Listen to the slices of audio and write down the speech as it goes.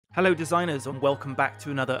Hello designers and welcome back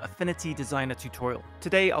to another Affinity Designer tutorial.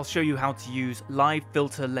 Today I'll show you how to use live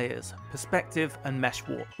filter layers, perspective and mesh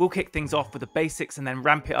warp. We'll kick things off with the basics and then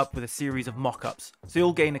ramp it up with a series of mockups, so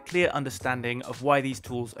you'll gain a clear understanding of why these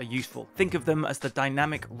tools are useful. Think of them as the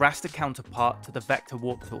dynamic raster counterpart to the vector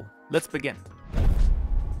warp tool. Let's begin.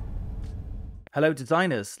 Hello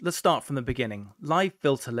designers, let's start from the beginning. Live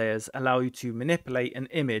filter layers allow you to manipulate an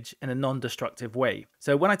image in a non-destructive way.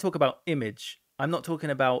 So when I talk about image, I'm not talking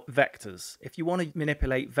about vectors. If you want to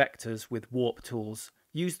manipulate vectors with warp tools,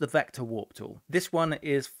 use the vector warp tool. This one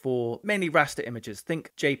is for mainly raster images.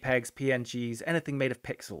 Think JPEGs, Pngs, anything made of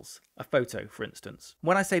pixels. A photo, for instance.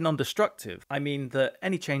 When I say non-destructive, I mean that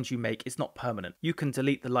any change you make is not permanent. You can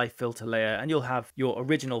delete the live filter layer and you'll have your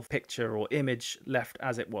original picture or image left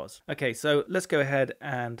as it was. Okay, so let's go ahead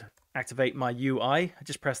and activate my UI. I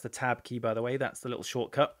just press the tab key, by the way. That's the little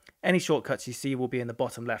shortcut. Any shortcuts you see will be in the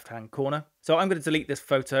bottom left-hand corner. So I'm going to delete this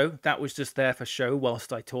photo. That was just there for show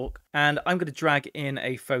whilst I talk. And I'm going to drag in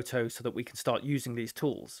a photo so that we can start using these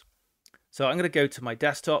tools. So I'm going to go to my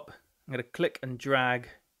desktop. I'm going to click and drag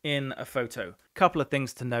in a photo. Couple of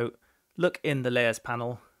things to note. Look in the layers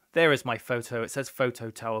panel. There is my photo. It says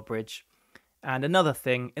Photo Tower Bridge. And another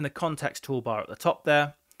thing, in the context toolbar at the top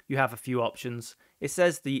there, you have a few options. It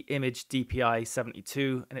says the image DPI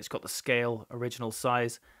 72 and it's got the scale, original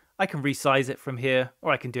size. I can resize it from here,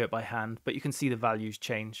 or I can do it by hand, but you can see the values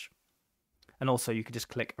change. And also you can just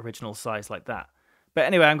click original size like that. But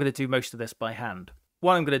anyway, I'm going to do most of this by hand.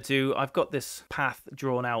 What I'm going to do, I've got this path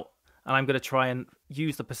drawn out, and I'm going to try and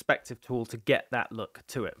use the perspective tool to get that look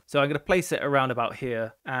to it. So I'm going to place it around about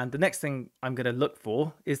here, and the next thing I'm going to look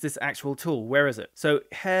for is this actual tool. Where is it? So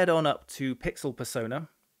head on up to Pixel Persona,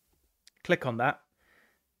 click on that,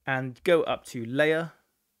 and go up to Layer,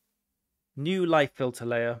 New Live Filter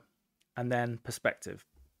Layer, and then Perspective.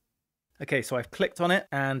 Okay, so I've clicked on it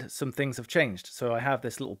and some things have changed. So I have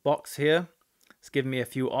this little box here. It's given me a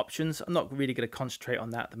few options. I'm not really going to concentrate on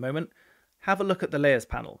that at the moment. Have a look at the layers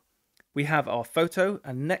panel. We have our photo,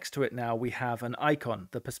 and next to it now we have an icon,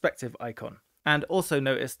 the perspective icon. And also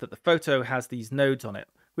notice that the photo has these nodes on it,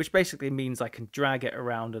 which basically means I can drag it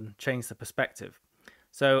around and change the perspective.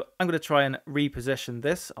 So I'm going to try and reposition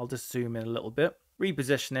this. I'll just zoom in a little bit.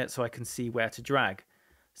 Reposition it so I can see where to drag.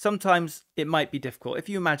 Sometimes it might be difficult. If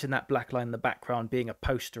you imagine that black line in the background being a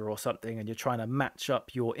poster or something and you're trying to match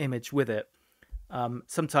up your image with it,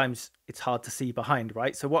 sometimes it's hard to see behind,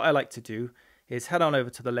 right? So what I like to do is head on over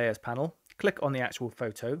to the layers panel, click on the actual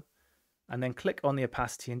photo, and then click on the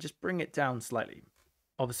opacity and just bring it down slightly.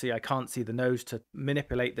 Obviously I can't see the nose to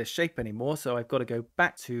manipulate this shape anymore, so I've got to go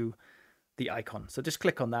back to the icon. So just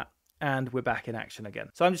click on that and we're back in action again.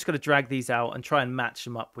 So I'm just going to drag these out and try and match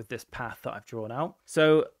them up with this path that I've drawn out.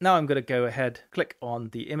 So now I'm going to go ahead, click on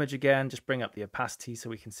the image again, just bring up the opacity so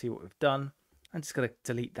we can see what we've done. I'm just going to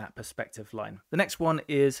delete that perspective line. The next one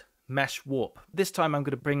is mesh warp. This time I'm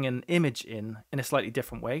going to bring an image in a slightly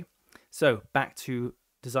different way. So back to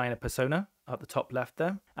Designer Persona at the top left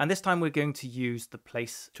there. And this time we're going to use the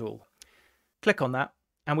place tool. Click on that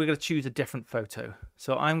and we're going to choose a different photo.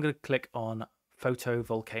 So I'm going to click on Photo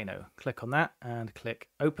Volcano. Click on that and click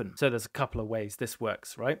open. So there's a couple of ways this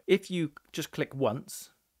works, right? If you just click once,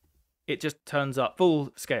 it just turns up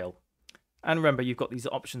full scale. And remember, you've got these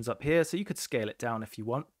options up here, so you could scale it down if you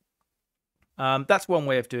want. That's one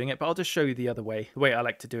way of doing it, but I'll just show you the other way, the way I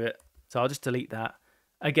like to do it. So I'll just delete that.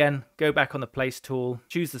 Again, go back on the place tool,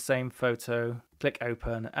 choose the same photo, click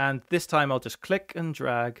open, and this time I'll just click and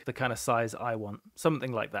drag the kind of size I want,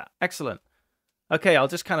 something like that. Excellent. Okay, I'll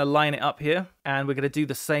just kind of line it up here, and we're going to do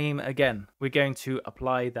the same again. We're going to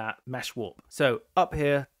apply that mesh warp. So up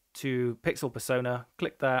here to Pixel Persona,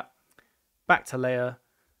 click that, back to Layer,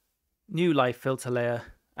 New Live Filter Layer,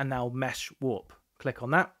 and now Mesh Warp. Click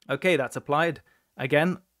on that. Okay, that's applied.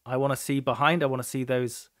 Again, I want to see behind, I want to see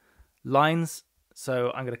those lines.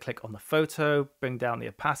 So I'm going to click on the photo, bring down the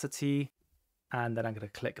opacity, and then I'm going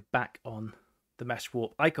to click back on the Mesh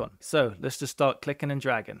Warp icon. So let's just start clicking and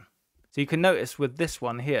dragging. So you can notice with this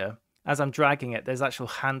one here, as I'm dragging it, there's actual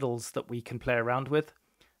handles that we can play around with.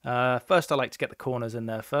 First, I like to get the corners in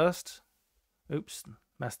there first. Oops,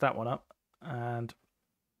 messed that one up. And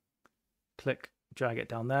click, drag it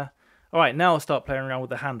down there. All right, now I'll start playing around with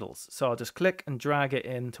the handles. So I'll just click and drag it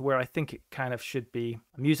in to where I think it kind of should be.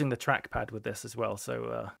 I'm using the trackpad with this as well.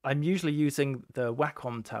 So I'm usually using the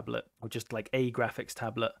Wacom tablet or just like a graphics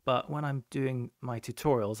tablet. But when I'm doing my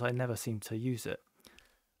tutorials, I never seem to use it.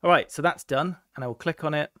 All right, so that's done, and I will click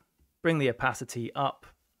on it, bring the opacity up,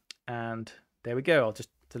 and there we go. I'll just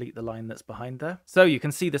delete the line that's behind there. So you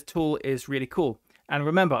can see this tool is really cool. And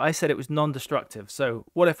remember, I said it was non-destructive. So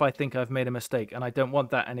what if I think I've made a mistake and I don't want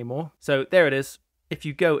that anymore? So there it is. If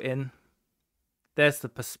you go in, there's the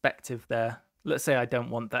perspective there. Let's say I don't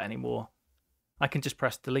want that anymore. I can just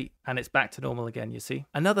press delete and it's back to normal again, you see.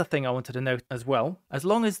 Another thing I wanted to note as well, as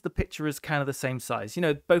long as the picture is kind of the same size, you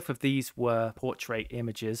know, both of these were portrait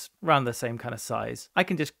images around the same kind of size. I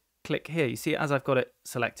can just click here. You see, as I've got it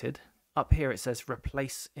selected, up here it says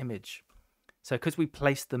replace image. So because we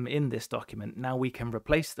placed them in this document, now we can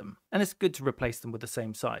replace them. And it's good to replace them with the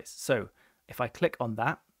same size. So if I click on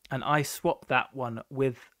that and I swap that one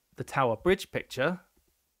with the Tower Bridge picture,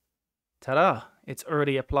 ta-da, it's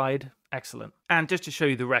already applied. Excellent. And just to show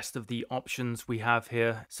you the rest of the options we have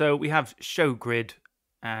here. So we have show grid,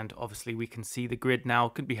 and obviously we can see the grid now.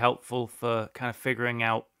 Could be helpful for kind of figuring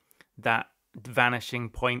out that vanishing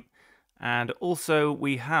point. And also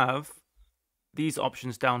we have these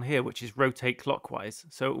options down here, which is rotate clockwise.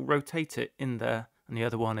 So rotate it in there, and the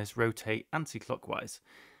other one is rotate anti-clockwise.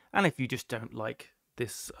 And if you just don't like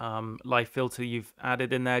this live filter you've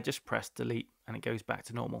added in there, just press delete and it goes back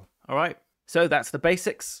to normal. All right, so that's the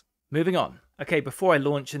basics. Moving on. Okay, before I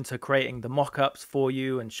launch into creating the mockups for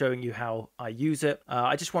you and showing you how I use it,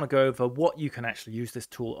 I just want to go over what you can actually use this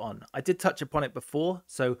tool on. I did touch upon it before,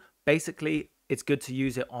 so basically it's good to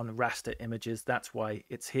use it on raster images. That's why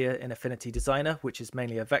it's here in Affinity Designer, which is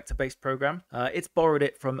mainly a vector-based program. It's borrowed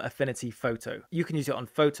it from Affinity Photo. You can use it on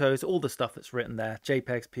photos, all the stuff that's written there,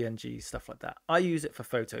 JPEGs, PNGs, stuff like that. I use it for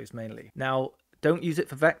photos mainly. Now, don't use it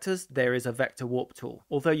for vectors. There is a vector warp tool.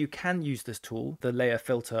 Although you can use this tool, the layer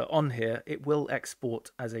filter on here, it will export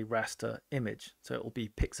as a raster image. So it will be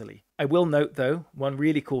pixely. I will note though, one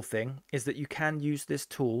really cool thing is that you can use this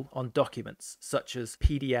tool on documents such as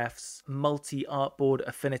PDFs, multi-artboard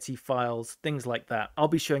affinity files, things like that. I'll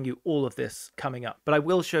be showing you all of this coming up, but I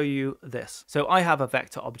will show you this. So I have a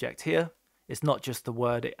vector object here. It's not just the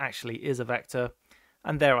word, it actually is a vector.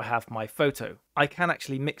 And there I have my photo. I can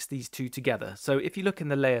actually mix these two together. So if you look in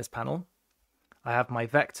the layers panel, I have my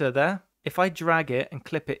vector there. If I drag it and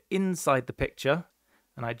clip it inside the picture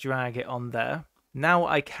and I drag it on there, now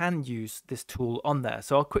I can use this tool on there.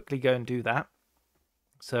 So I'll quickly go and do that.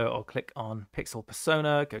 So I'll click on pixel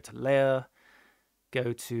persona, go to layer,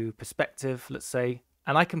 go to perspective, let's say,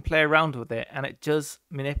 and I can play around with it and it does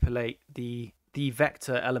manipulate the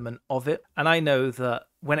vector element of it. And I know that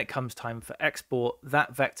when it comes time for export,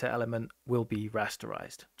 that vector element will be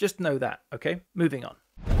rasterized. Just know that, okay? Moving on.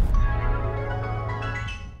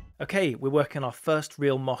 Okay, we're working our first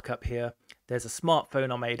real mock-up here. There's a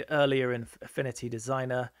smartphone I made earlier in Affinity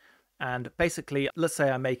Designer. And basically, let's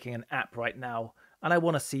say I'm making an app right now and I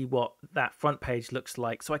want to see what that front page looks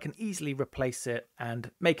like so I can easily replace it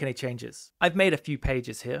and make any changes. I've made a few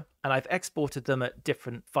pages here and I've exported them at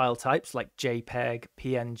different file types like JPEG,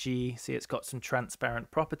 PNG, see it's got some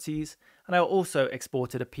transparent properties, and I also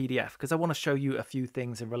exported a PDF because I want to show you a few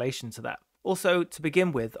things in relation to that. Also, to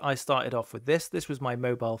begin with, I started off with this. This was my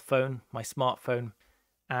mobile phone, my smartphone,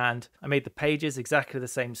 and I made the pages exactly the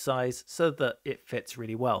same size so that it fits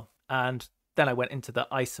really well. And then I went into the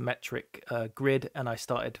isometric grid and I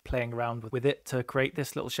started playing around with it to create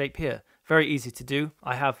this little shape here. Very easy to do.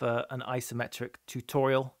 I have an isometric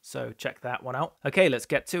tutorial, so check that one out. Okay, let's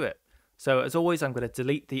get to it. So as always, I'm going to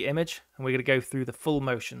delete the image and we're going to go through the full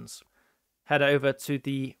motions. Head over to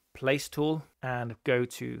the place tool and go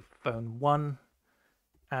to phone 1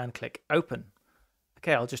 and click open.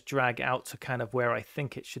 Okay, I'll just drag out to kind of where I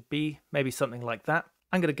think it should be, maybe something like that.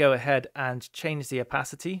 I'm going to go ahead and change the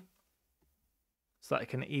opacity so that I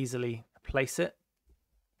can easily place it.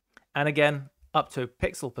 And again, up to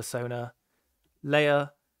pixel persona,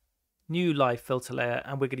 layer, new live filter layer,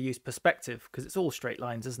 and we're going to use perspective because it's all straight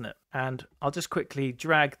lines, isn't it? And I'll just quickly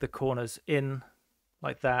drag the corners in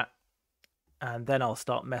like that, and then I'll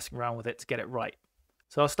start messing around with it to get it right.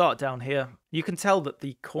 So I'll start down here. You can tell that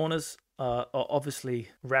the corners are obviously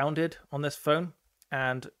rounded on this phone,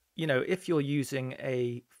 and you know, if you're using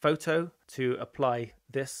a photo to apply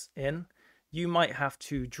this in, you might have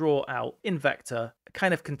to draw out in vector a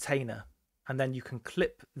kind of container, and then you can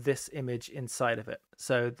clip this image inside of it.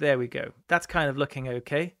 So there we go. That's kind of looking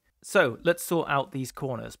okay. So let's sort out these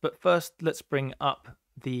corners, but first let's bring up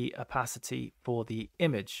the opacity for the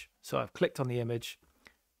image. So I've clicked on the image,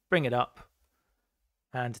 bring it up,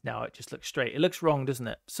 and now it just looks straight. It looks wrong, doesn't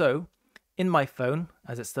it? So in my phone,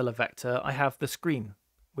 as it's still a vector, I have the screen,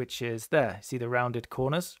 which is there. See the rounded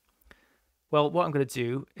corners? Well, what I'm going to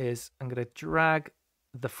do is I'm going to drag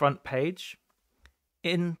the front page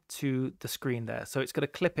into the screen there. So it's going to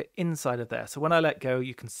clip it inside of there. So when I let go,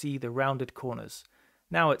 you can see the rounded corners.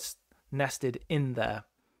 Now it's nested in there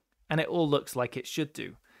and it all looks like it should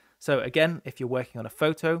do. So again, if you're working on a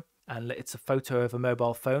photo and it's a photo of a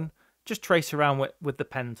mobile phone, just trace around with the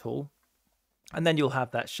pen tool, and then you'll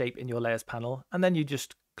have that shape in your layers panel, and then you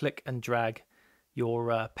just click and drag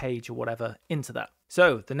your page or whatever into that.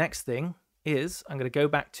 So the next thing is I'm going to go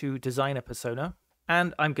back to designer persona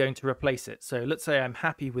and I'm going to replace it. So let's say I'm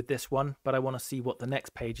happy with this one, but I want to see what the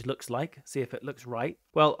next page looks like, see if it looks right.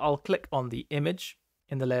 Well, I'll click on the image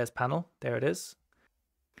in the layers panel. There it is.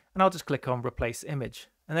 And I'll just click on replace image.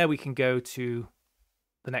 And there we can go to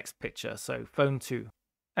the next picture. So phone 2.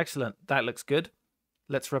 Excellent. That looks good.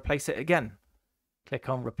 Let's replace it again. Click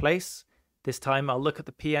on replace. This time I'll look at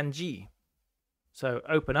the PNG. So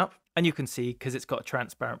open up, and you can see, because it's got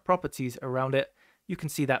transparent properties around it, you can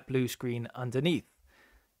see that blue screen underneath.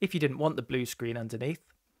 If you didn't want the blue screen underneath,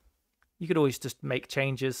 you could always just make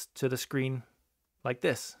changes to the screen like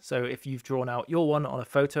this. So if you've drawn out your one on a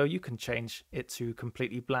photo, you can change it to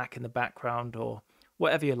completely black in the background or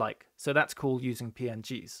whatever you like. So that's cool using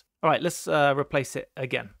PNGs. All right, let's replace it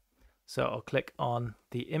again. So I'll click on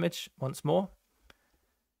the image once more.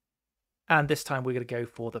 And this time we're going to go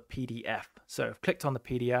for the PDF. So I've clicked on the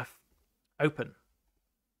PDF, open.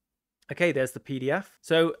 Okay, there's the PDF.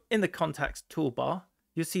 So in the context toolbar,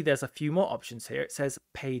 you'll see there's a few more options here. It says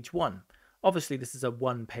page 1. Obviously, this is a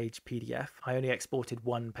one-page PDF. I only exported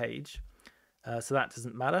one page, so that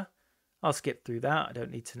doesn't matter. I'll skip through that. I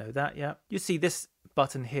don't need to know that yet. You see this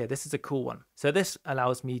button here. This is a cool one. So this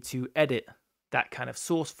allows me to edit that kind of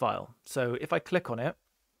source file. So if I click on it,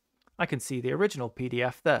 I can see the original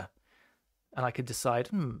PDF there. And I could decide,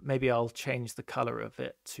 maybe I'll change the color of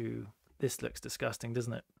it to, this looks disgusting,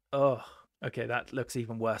 doesn't it? Oh, okay, that looks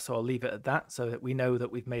even worse. So I'll leave it at that so that we know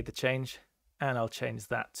that we've made the change. And I'll change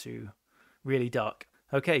that to really dark.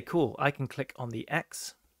 Okay, cool. I can click on the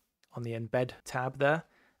X on the embed tab there,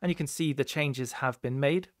 and you can see the changes have been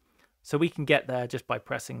made. So we can get there just by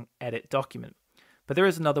pressing edit document. But there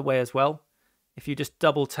is another way as well. If you just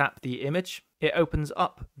double tap the image, it opens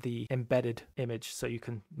up the embedded image so you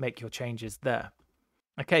can make your changes there.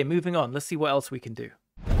 Okay, moving on. Let's see what else we can do.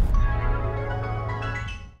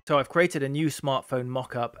 So I've created a new smartphone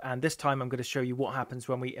mockup, and this time I'm going to show you what happens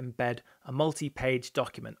when we embed a multi-page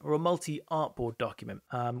document or a multi-artboard document.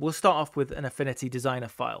 We'll start off with an Affinity Designer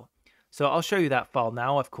file. So I'll show you that file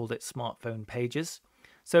now. I've called it smartphone pages.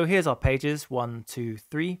 So here's our pages, 1, 2,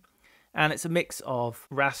 3. And it's a mix of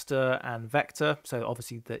raster and vector. So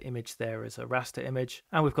obviously the image there is a raster image.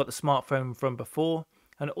 And we've got the smartphone from before.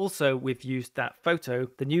 And also we've used that photo,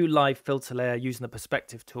 the new live filter layer using the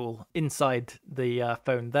perspective tool inside the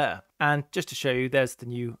phone there. And just to show you, there's the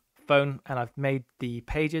new phone, and I've made the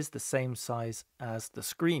pages the same size as the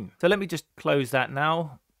screen. So let me just close that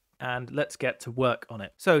now and let's get to work on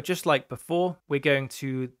it. So just like before, we're going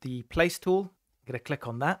to the place tool. I'm going to click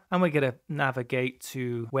on that, and we're going to navigate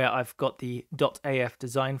to where I've got the .af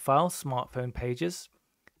design file, smartphone pages,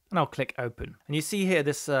 and I'll click open. And you see here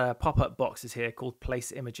this pop-up box is here called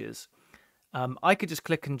place images. I could just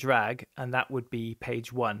click and drag, and that would be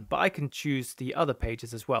page 1, but I can choose the other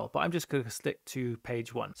pages as well, but I'm just going to stick to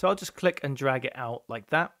page 1. So I'll just click and drag it out like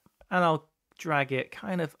that, and I'll drag it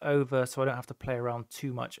kind of over so I don't have to play around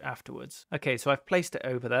too much afterwards. Okay, so I've placed it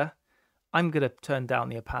over there. I'm going to turn down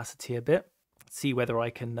the opacity a bit, see whether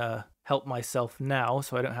I can help myself now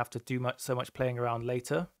so I don't have to do so much playing around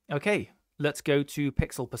later. Okay, let's go to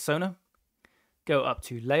Pixel Persona, go up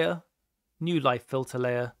to Layer, New Light Filter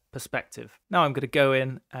Layer, Perspective. Now I'm going to go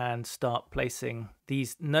in and start placing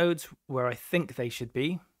these nodes where I think they should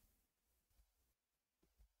be.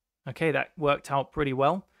 Okay, that worked out pretty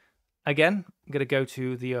well. Again, I'm going to go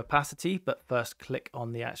to the opacity, but first click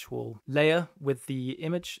on the actual layer with the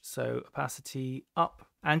image. So opacity up.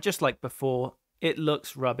 And just like before, it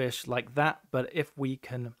looks rubbish like that, but if we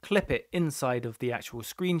can clip it inside of the actual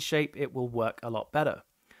screen shape, it will work a lot better.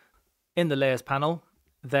 In the layers panel,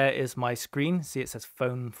 there is my screen. See, it says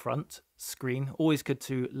phone front screen. Always good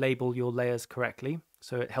to label your layers correctly,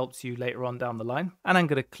 so it helps you later on down the line. And I'm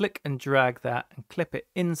going to click and drag that and clip it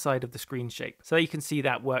inside of the screen shape. So you can see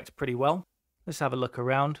that worked pretty well. Let's have a look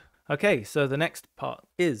around. Okay, so the next part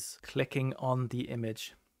is clicking on the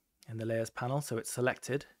image in the layers panel, so it's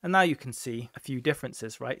selected, and now you can see a few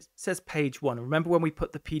differences, right? It says page 1. Remember when we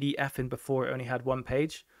put the PDF in before, it only had one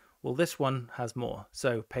page? Well, this one has more.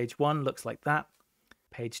 So page 1 looks like that,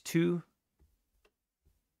 page 2,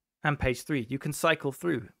 and page 3. You can cycle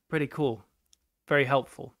through. Pretty cool, very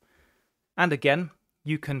helpful. And again,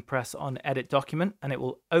 you can press on edit document and it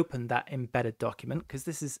will open that embedded document, because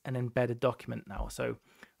this is an embedded document now. So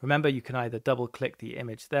remember, you can either double click the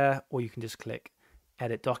image there, or you can just click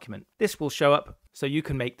edit document. This will show up so you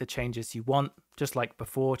can make the changes you want, just like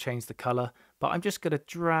before, change the color. But I'm just going to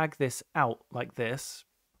drag this out like this.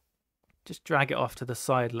 Just drag it off to the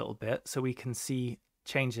side a little bit so we can see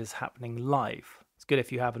changes happening live. It's good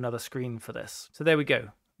if you have another screen for this. So there we go.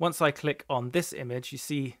 Once I click on this image, you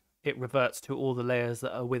see it reverts to all the layers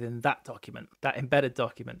that are within that document, that embedded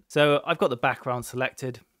document. So I've got the background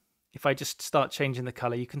selected. If I just start changing the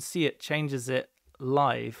color, you can see it changes it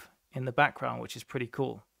live in the background, which is pretty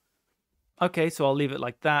cool. Okay, so I'll leave it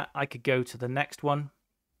like that. I could go to the next one,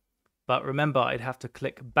 but remember I'd have to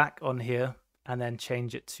click back on here and then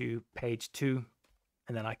change it to page 2,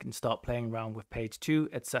 and then I can start playing around with page 2,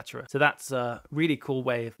 etc. So that's a really cool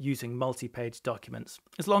way of using multi-page documents.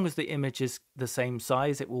 As long as the image is the same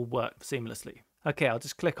size, it will work seamlessly. Okay, I'll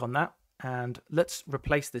just click on that, and let's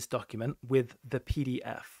replace this document with the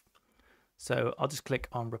PDF. So I'll just click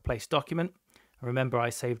on replace document. Remember, I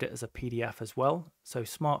saved it as a PDF as well. So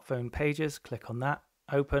smartphone pages, click on that,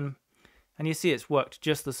 open, and you see it's worked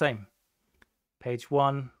just the same. Page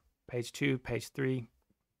 1, page 2, page 3,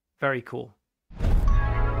 very cool.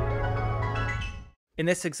 In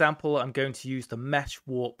this example, I'm going to use the Mesh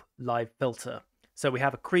Warp Live Filter. So we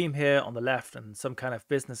have a cream here on the left and some kind of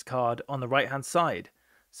business card on the right-hand side.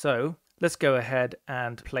 So let's go ahead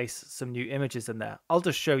and place some new images in there. I'll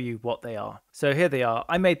just show you what they are. So here they are.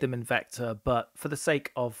 I made them in vector, but for the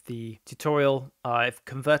sake of the tutorial, I've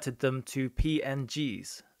converted them to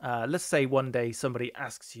PNGs. Let's say one day somebody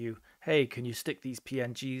asks you, hey, can you stick these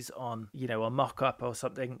PNGs on, a mockup or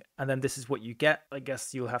something? And then this is what you get. I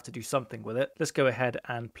guess you'll have to do something with it. Let's go ahead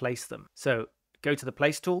and place them. So go to the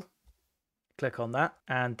place tool, click on that,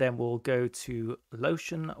 and then we'll go to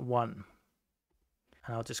Lotion 1.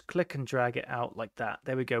 And I'll just click and drag it out like that.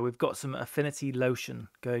 There we go. We've got some Affinity Lotion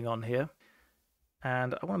going on here.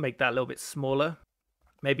 And I want to make that a little bit smaller,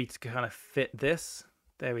 maybe to kind of fit this.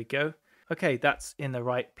 There we go. Okay, that's in the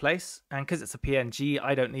right place. And because it's a PNG,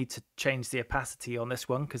 I don't need to change the opacity on this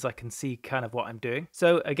one because I can see kind of what I'm doing.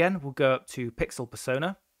 So again, we'll go up to Pixel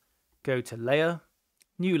Persona, go to Layer,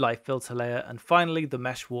 New Live Filter Layer, and finally the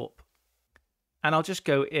Mesh Warp. And I'll just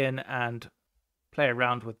go in and play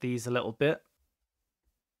around with these a little bit,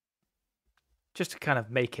 just to kind of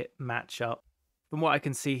make it match up. From what I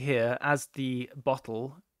can see here, as the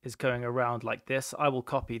bottle is going around like this, I will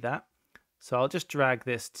copy that. So I'll just drag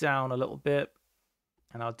this down a little bit,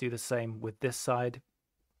 and I'll do the same with this side.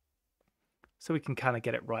 So we can kind of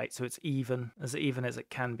get it right. So it's even as it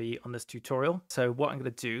can be on this tutorial. So what I'm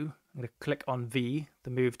going to do, I'm going to click on V, the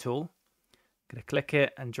move tool. I'm going to click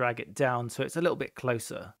it and drag it down so it's a little bit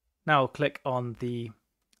closer. Now I'll click on the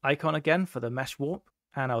icon again for the mesh warp,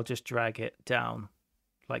 and I'll just drag it down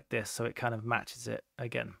like this so it kind of matches it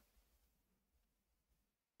again.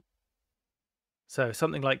 So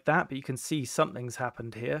something like that, but you can see something's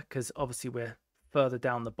happened here because obviously we're further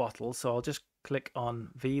down the bottle. So I'll just click on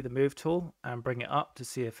V, the move tool, and bring it up to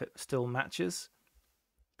see if it still matches.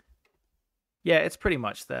 Yeah, it's pretty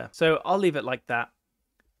much there. So I'll leave it like that.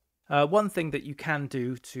 One thing that you can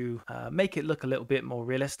do to make it look a little bit more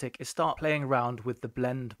realistic is start playing around with the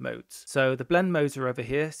blend modes. So the blend modes are over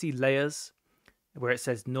here. See layers where it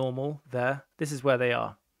says normal there. This is where they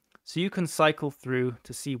are. So you can cycle through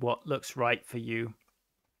to see what looks right for you.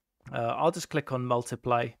 I'll just click on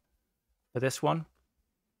multiply for this one.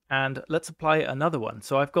 And let's apply another one.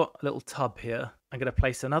 So I've got a little tub here. I'm going to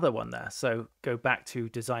place another one there. So go back to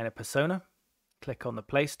Designer Persona, click on the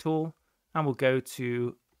Place tool, and we'll go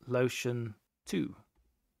to Lotion 2.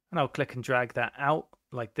 And I'll click and drag that out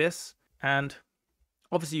like this. And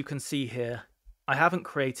obviously you can see here, I haven't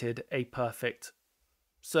created a perfect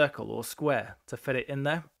circle or square to fit it in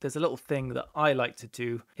there. There's a little thing that I like to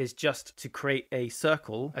do is just to create a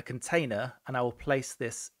circle, a container, and I will place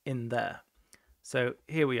this in there. So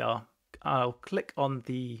here we are. I'll click on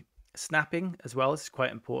the snapping as well. This is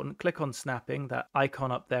quite important. Click on snapping, that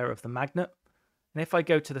icon up there of the magnet. And if I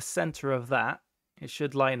go to the center of that, it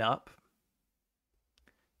should line up.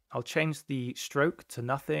 I'll change the stroke to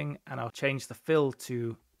nothing, and I'll change the fill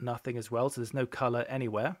to nothing as well, so there's no color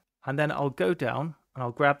anywhere. And then I'll go down and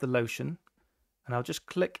I'll grab the lotion and I'll just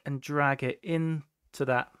click and drag it into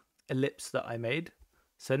that ellipse that I made.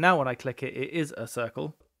 So now when I click it, it is a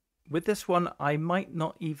circle. With this one, I might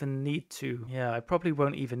not even need to. Yeah, I probably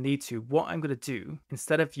won't even need to. What I'm going to do,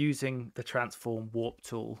 instead of using the transform warp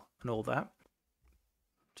tool and all that,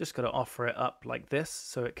 just going to offer it up like this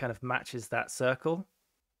so it kind of matches that circle.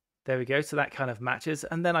 There we go. So that kind of matches.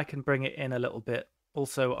 And then I can bring it in a little bit.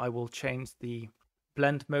 Also, I will change the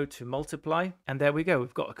blend mode to multiply, and there we go.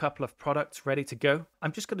 We've got a couple of products ready to go.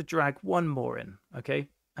 I'm just going to drag one more in, okay,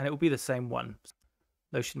 and it will be the same one.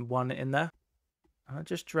 Lotion 1 in there. I'll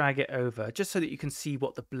just drag it over just so that you can see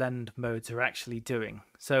what the blend modes are actually doing.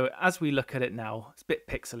 So as we look at it now, it's a bit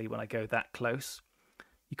pixely when I go that close.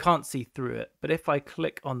 You can't see through it, but if I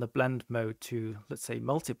click on the blend mode to, let's say,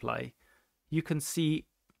 multiply, you can see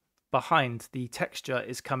behind the texture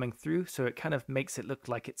is coming through, so it kind of makes it look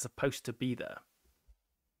like it's supposed to be there.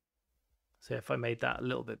 So if I made that a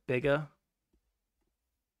little bit bigger,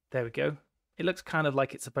 there we go. It looks kind of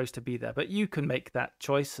like it's supposed to be there, but you can make that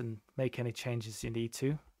choice and make any changes you need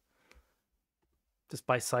to just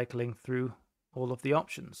by cycling through all of the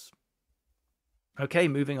options. Okay,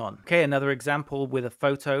 moving on. Okay, another example with a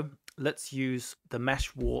photo. Let's use the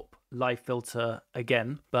mesh warp live filter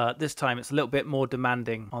again, but this time it's a little bit more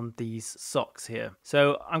demanding on these socks here.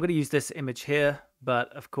 So I'm going to use this image here,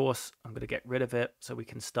 but of course I'm going to get rid of it so we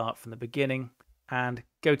can start from the beginning and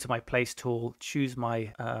go to my place tool, choose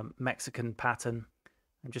my Mexican pattern.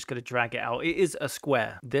 I'm just going to drag it out. It is a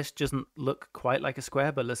square. This doesn't look quite like a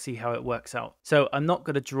square, but let's see how it works out. So I'm not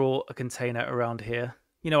going to draw a container around here.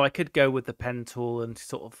 You know, I could go with the pen tool and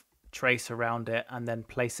sort of trace around it and then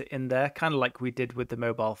place it in there, kind of like we did with the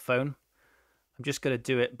mobile phone. I'm just going to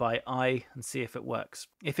do it by eye and see if it works.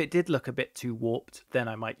 If it did look a bit too warped, then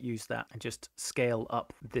I might use that and just scale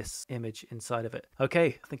up this image inside of it.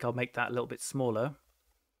 Okay, I think I'll make that a little bit smaller.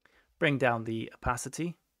 Bring down the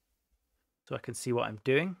opacity so I can see what I'm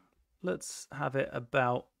doing. Let's have it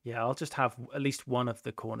about, yeah, I'll just have at least one of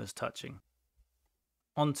the corners touching.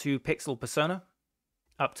 Onto Pixel Persona,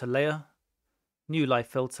 up to Layer, New Live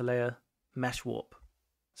Filter Layer, Mesh Warp.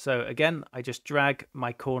 So again, I just drag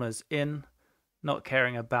my corners in, not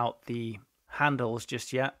caring about the handles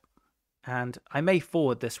just yet. And I may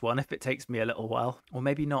forward this one if it takes me a little while, or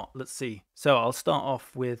maybe not. Let's see. So I'll start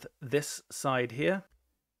off with this side here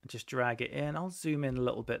and just drag it in. I'll zoom in a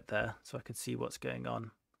little bit there so I can see what's going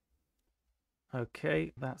on.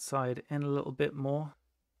 Okay, that side in a little bit more.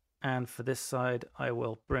 And for this side, I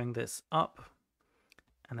will bring this up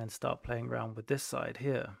and then start playing around with this side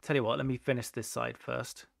here. Tell you what, let me finish this side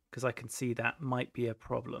first, because I can see that might be a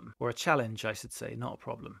problem, or a challenge, I should say, not a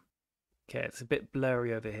problem. Okay, it's a bit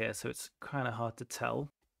blurry over here, so it's kind of hard to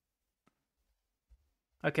tell.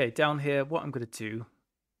 Okay, down here, what I'm going to do,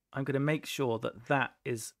 I'm going to make sure that that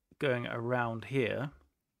is going around here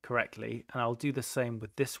correctly, and I'll do the same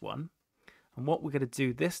with this one. And what we're going to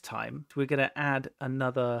do this time, we're going to add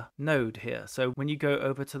another node here. So when you go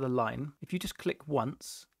over to the line, if you just click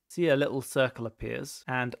once, see a little circle appears,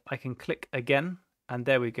 and I can click again. And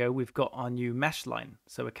there we go, we've got our new mesh line.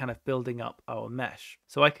 So we're kind of building up our mesh.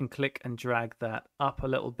 So I can click and drag that up a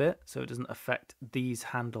little bit so it doesn't affect these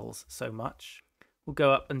handles so much. We'll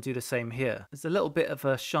go up and do the same here. There's a little bit of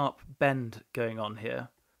a sharp bend going on here.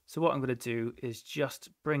 So what I'm going to do is just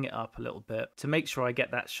bring it up a little bit to make sure I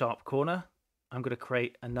get that sharp corner. I'm going to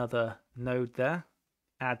create another node there,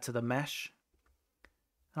 add to the mesh.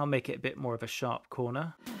 I'll make it a bit more of a sharp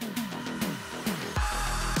corner.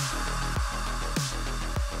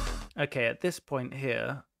 Okay, at this point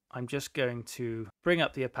here, I'm just going to bring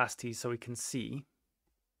up the opacity so we can see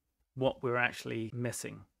what we're actually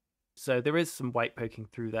missing. So there is some white poking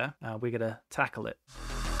through there. We're going to tackle it.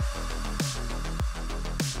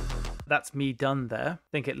 That's me done there. I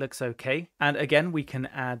think it looks okay. And again, we can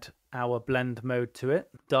add our blend mode to it.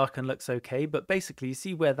 Darken looks okay, but basically you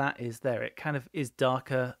see where that is there. It kind of is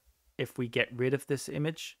darker if we get rid of this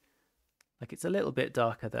image. Like it's a little bit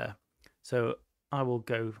darker there. So I will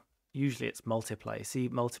go, usually it's multiply. See,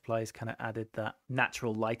 multiply has kind of added that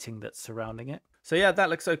natural lighting that's surrounding it. So yeah, that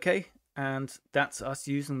looks okay. And that's us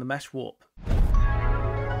using the mesh warp.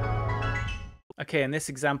 Okay, in this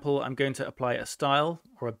example, I'm going to apply a style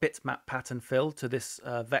or a bitmap pattern fill to this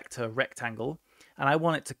vector rectangle. And I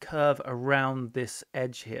want it to curve around this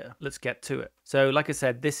edge here. Let's get to it. So like I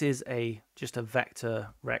said, this is just a vector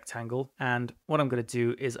rectangle. And what I'm going to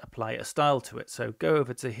do is apply a style to it. So go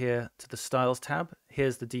over to here to the styles tab.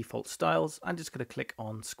 Here's the default styles. I'm just going to click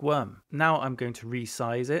on squirm. Now I'm going to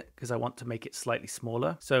resize it because I want to make it slightly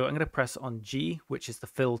smaller. So I'm going to press on G, which is the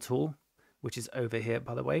fill tool, which is over here,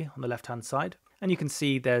 by the way, on the left-hand side. And you can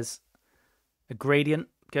see there's a gradient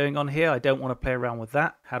going on here. I don't want to play around with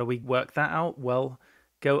that. How do we work that out? Well,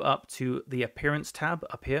 go up to the appearance tab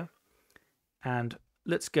up here and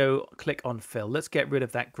let's go click on fill. Let's get rid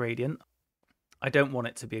of that gradient. I don't want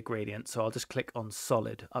it to be a gradient, so I'll just click on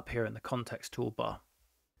solid up here in the context toolbar.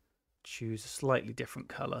 Choose a slightly different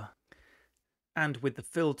color. And with the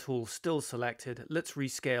fill tool still selected, let's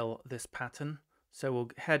rescale this pattern. So we'll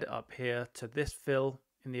head up here to this fill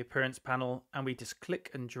in the appearance panel and we just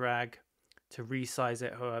click and drag to resize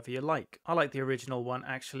it however you like. I like the original one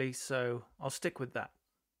actually, so I'll stick with that.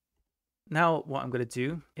 Now what I'm going to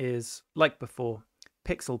do is, like before,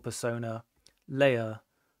 pixel persona, layer,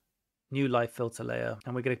 new live filter layer,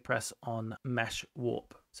 and we're going to press on mesh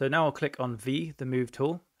warp. So now I'll click on V, the move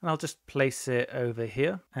tool, and I'll just place it over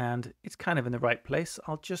here, and it's kind of in the right place.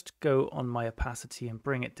 I'll just go on my opacity and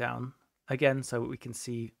bring it down again so we can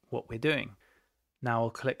see what we're doing. Now I'll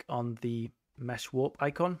click on the mesh warp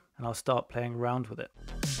icon and I'll start playing around with it.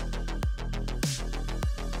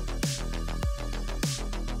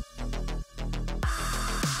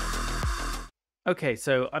 Okay,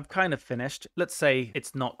 so I've kind of finished. Let's say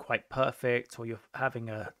it's not quite perfect or you're having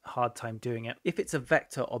a hard time doing it. If it's a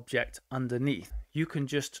vector object underneath, you can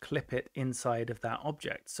just clip it inside of that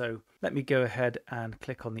object. So let me go ahead and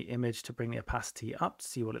click on the image to bring the opacity up to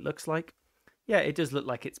see what it looks like. Yeah, it does look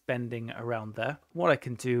like it's bending around there. What I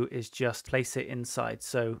can do is just place it inside.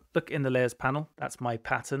 So look in the layers panel, that's my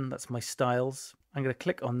pattern, that's my styles. I'm going to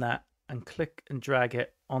click on that and click and drag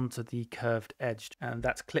it onto the curved edge, and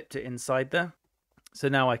that's clipped it inside there. So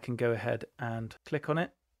now I can go ahead and click on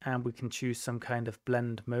it and we can choose some kind of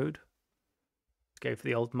blend mode. Go for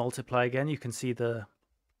the old multiply again. You can see there's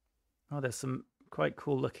some quite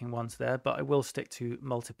cool looking ones there, but I will stick to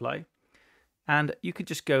multiply. And you could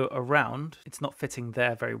just go around. It's not fitting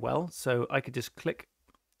there very well. So I could just click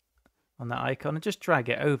on that icon and just drag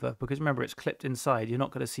it over, because remember it's clipped inside. You're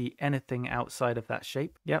not going to see anything outside of that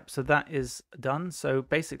shape. Yep, so that is done. So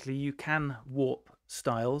basically you can warp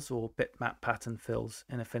styles or bitmap pattern fills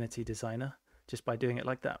in Affinity Designer just by doing it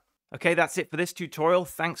like that. Okay, that's it for this tutorial.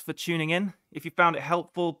 Thanks for tuning in. If you found it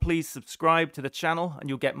helpful, please subscribe to the channel and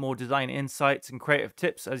you'll get more design insights and creative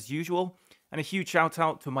tips as usual. And a huge shout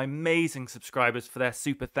out to my amazing subscribers for their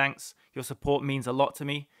super thanks. Your support means a lot to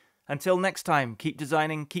me. Until next time, keep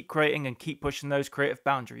designing, keep creating, and keep pushing those creative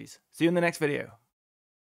boundaries. See you in the next video.